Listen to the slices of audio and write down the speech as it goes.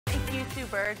Sue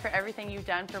Bird, for everything you've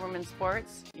done for women's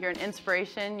sports. You're an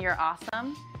inspiration, you're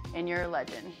awesome, and you're a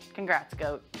legend. Congrats,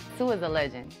 GOAT. Sue is a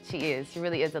legend. She is. She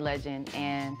really is a legend.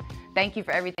 And thank you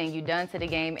for everything you've done to the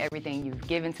game, everything you've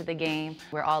given to the game.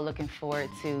 We're all looking forward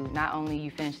to not only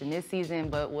you finishing this season,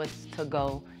 but what's to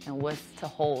go and what's to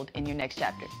hold in your next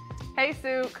chapter. Hey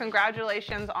Sue,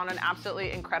 congratulations on an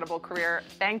absolutely incredible career.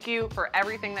 Thank you for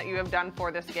everything that you have done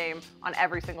for this game on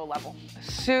every single level.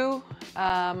 Sue,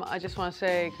 I just want to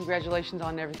say congratulations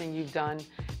on everything you've done.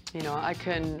 You know, I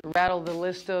can rattle the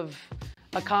list of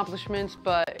accomplishments,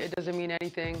 but it doesn't mean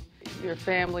anything. Your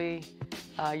family,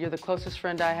 you're the closest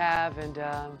friend I have, and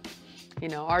you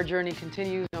know, our journey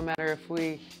continues no matter if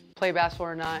we play basketball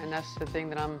or not, and that's the thing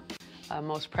that I'm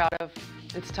most proud of.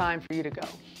 It's time for you to go.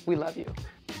 We love you.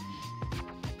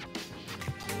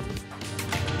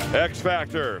 X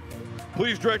Factor.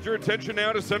 Please direct your attention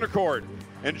now to center court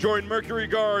and join Mercury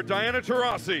guard Diana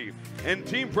Taurasi and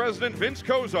team president Vince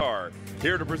Kozar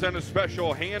here to present a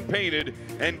special hand-painted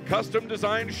and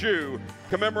custom-designed shoe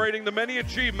commemorating the many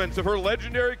achievements of her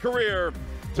legendary career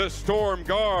to Storm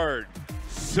guard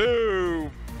Sue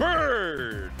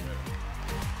Bird.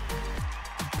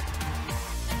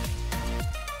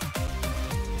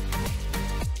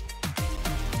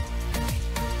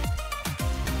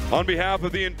 On behalf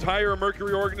of the entire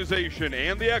Mercury organization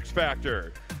and the X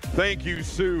Factor, thank you,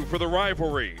 Sue, for the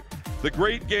rivalry, the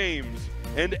great games,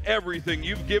 and everything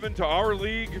you've given to our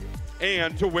league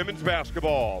and to women's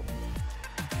basketball.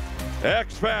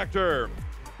 X Factor,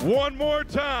 one more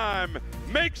time,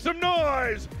 make some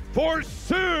noise for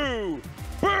Sue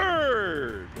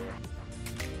Bird!